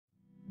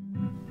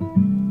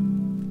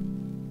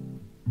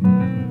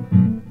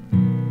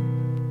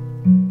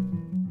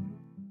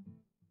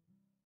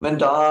Men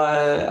da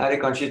det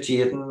kanskje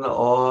tiden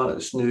å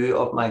snu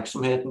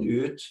oppmerksomheten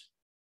ut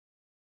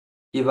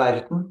i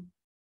verden.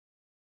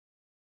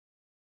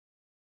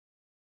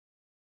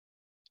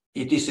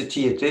 I disse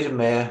tider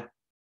med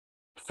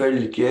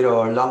følger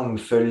og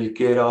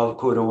langfølger av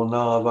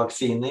korona og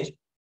vaksiner,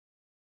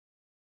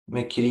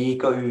 med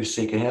krig og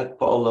usikkerhet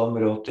på alle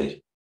områder,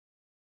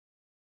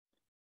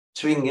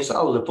 tvinges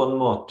alle på en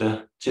måte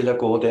til å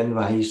gå den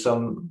vei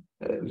som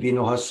vi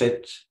nå har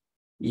sett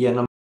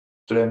gjennom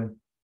strøm.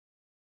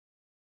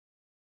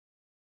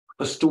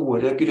 Og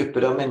store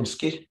grupper av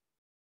mennesker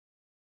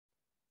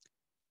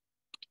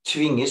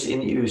tvinges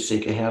inn i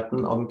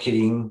usikkerheten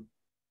omkring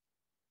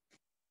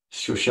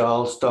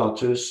sosial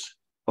status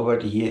og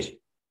verdier.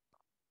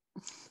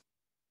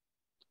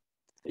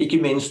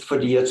 Ikke minst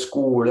fordi at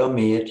skole og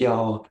media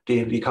og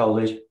det vi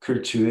kaller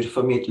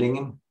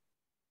kulturformidlingen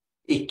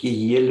ikke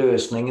gir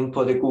løsningen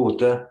på det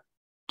gode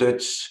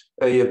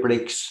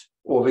dødsøyeblikks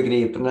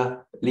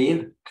overgripende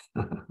liv.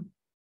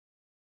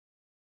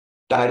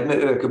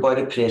 Dermed øker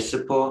bare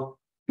presset på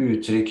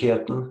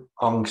utryggheten,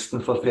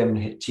 angsten for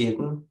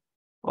fremtiden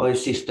og i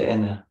siste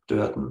ende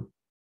døden.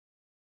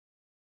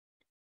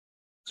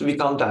 Så vi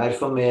kan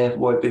derfor med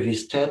vår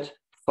bevissthet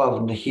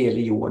favne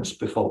hele jordens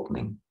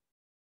befolkning,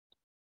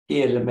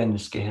 hele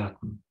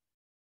menneskeheten.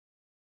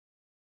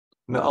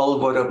 Med all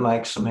vår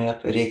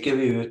oppmerksomhet rekker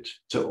vi ut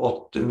til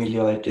 8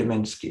 milliarder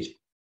mennesker.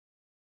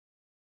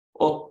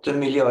 8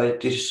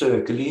 milliarder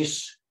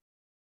søkelys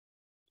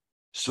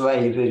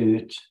sveiver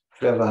ut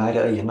fra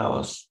hver og en av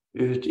oss,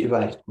 ut i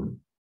verden.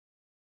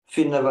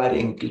 Finner hver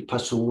enkelt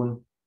person,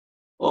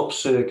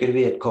 oppsøker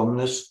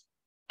vedkommendes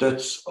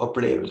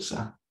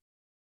dødsopplevelse.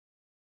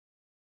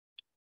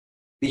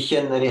 Vi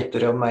kjenner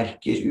etter og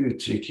merker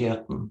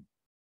utryggheten,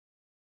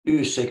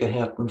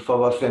 usikkerheten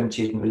for hva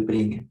fremtiden vil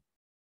bringe,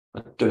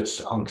 og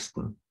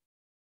dødsangsten.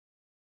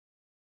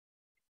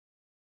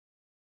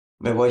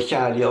 Med vår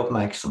kjærlige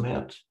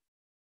oppmerksomhet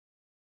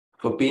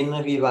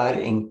forbinder vi hver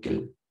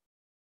enkelt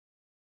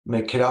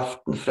med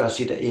kraften fra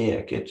sitt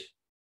eget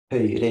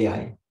høyere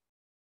jeg.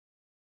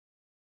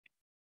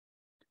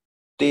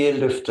 Det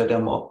løfter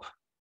dem opp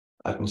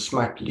av den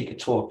smertelige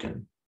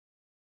tåken.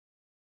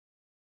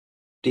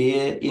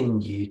 Det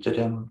inngyter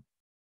dem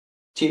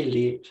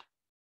tillit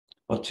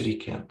og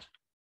trygghet.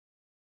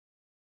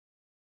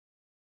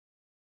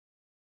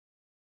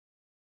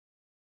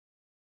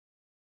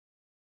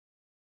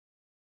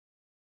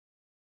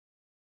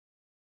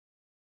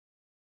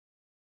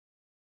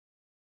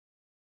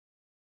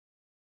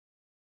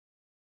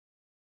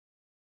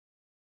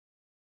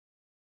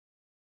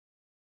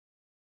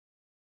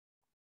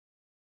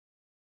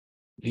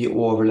 Vi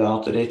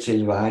overlater det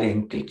til hver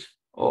enkelt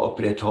å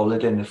opprettholde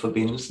denne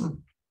forbindelsen,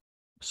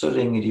 så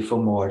lenge de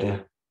formår det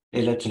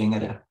eller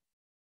trenger det.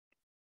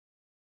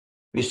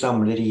 Vi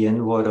samler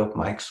igjen vår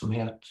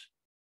oppmerksomhet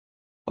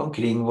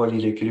omkring vår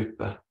lille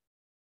gruppe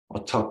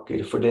og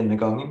takker for denne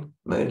gangen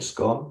med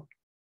ønske om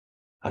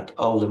at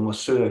alle må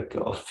søke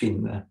å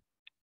finne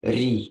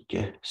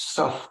rike,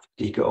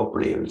 saftige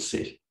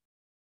opplevelser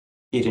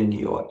i det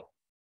nye år.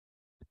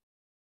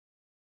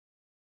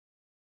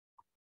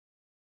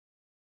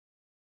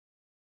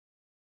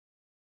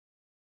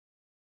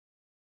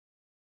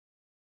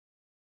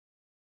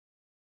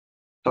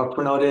 Takk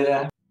for nå,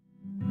 dere.